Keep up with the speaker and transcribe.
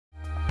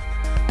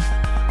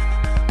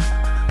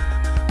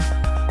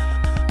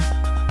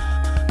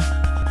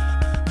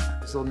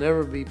says there'll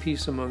never be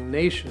peace among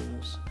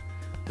nations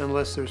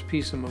unless there's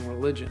peace among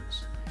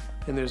religions.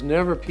 And there's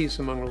never peace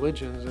among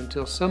religions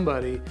until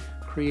somebody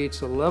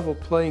creates a level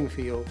playing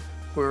field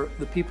where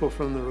the people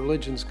from the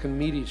religions can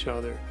meet each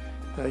other.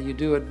 You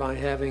do it by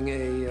having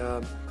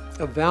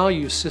a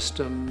value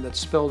system that's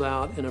spelled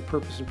out in a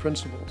purpose and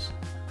principles.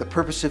 The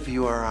purpose of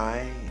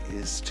URI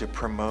is to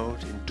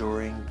promote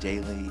enduring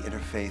daily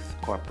interfaith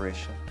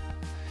cooperation.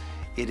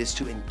 It is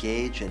to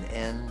engage and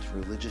end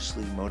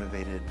religiously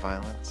motivated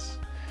violence.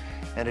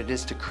 And it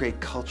is to create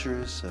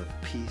cultures of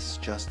peace,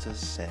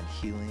 justice, and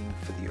healing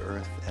for the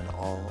earth and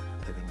all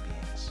living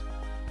beings.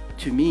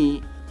 To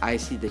me, I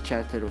see the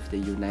Charter of the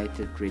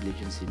United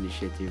Religions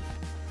Initiative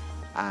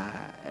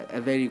a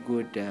very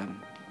good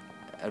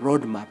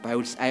roadmap.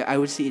 I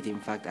would see it, in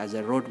fact, as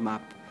a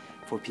roadmap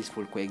for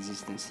peaceful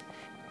coexistence.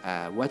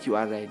 What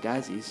URI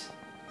does is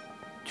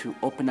to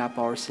open up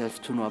ourselves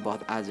to know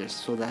about others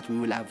so that we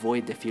will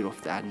avoid the fear of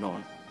the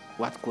unknown,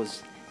 what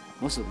causes,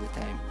 most of the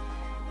time,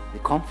 the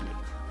conflict.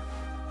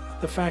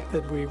 The fact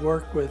that we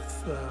work with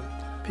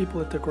people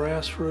at the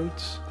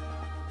grassroots,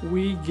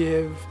 we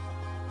give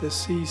the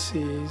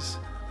CCs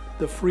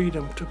the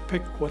freedom to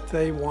pick what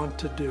they want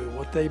to do,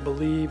 what they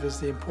believe is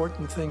the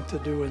important thing to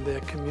do in their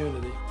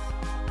community.